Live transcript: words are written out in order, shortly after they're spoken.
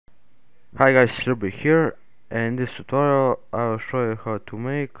Hi guys, Luig here, and in this tutorial I will show you how to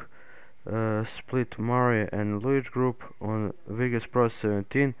make split Mario and Luigi group on Vegas Pro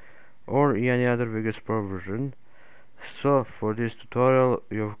 17 or any other Vegas Pro version. So for this tutorial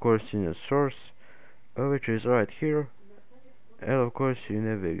you of course need a source, which is right here, and of course you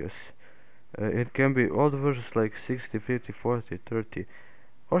need Vegas. It can be old versions like 60, 50, 40, 30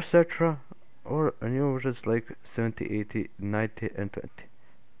 or etc, or new versions like 70, 80, 90 and 20.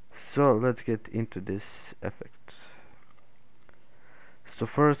 So let's get into this effect. So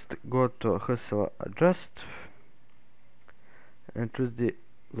first go to Hustle Adjust and choose the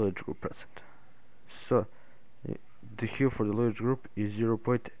Luig group present. So the hue for the Luig group is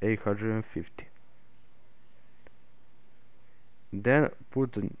 0.850. Then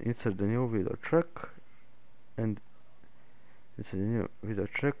insert the new video track and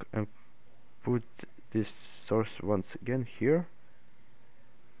put this source once again here.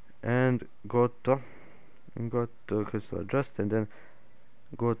 And go to Hustle Adjust and then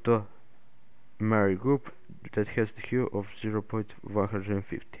go to Mario group that has the hue of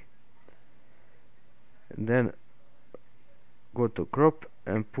 0.150. And then go to crop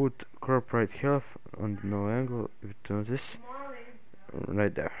and put crop right half on no angle with this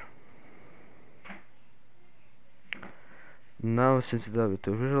right there. Now since it's done with the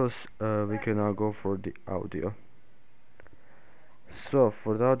visuals, we can now go for the audio. So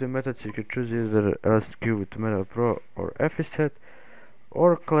for the audio methods you can choose either LSQ with Metal Pro or FE set,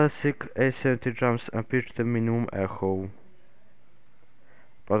 or classic A70 drums and pitch the minimum echo.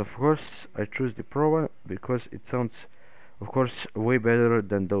 But of course I choose the Pro one because it sounds of course way better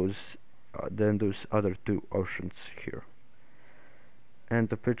than those other two options here. And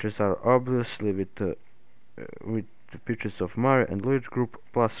the pitches are obviously with the pitches of Mario and Luigi group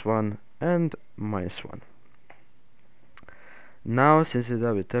 +1 and -1. Now since it's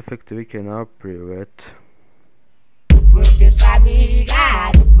done with effect, we can now preview it.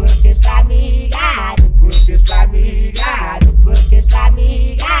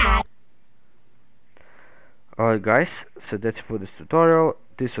 Alright guys, so that's it for this tutorial.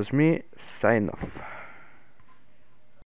 This was me, sign off.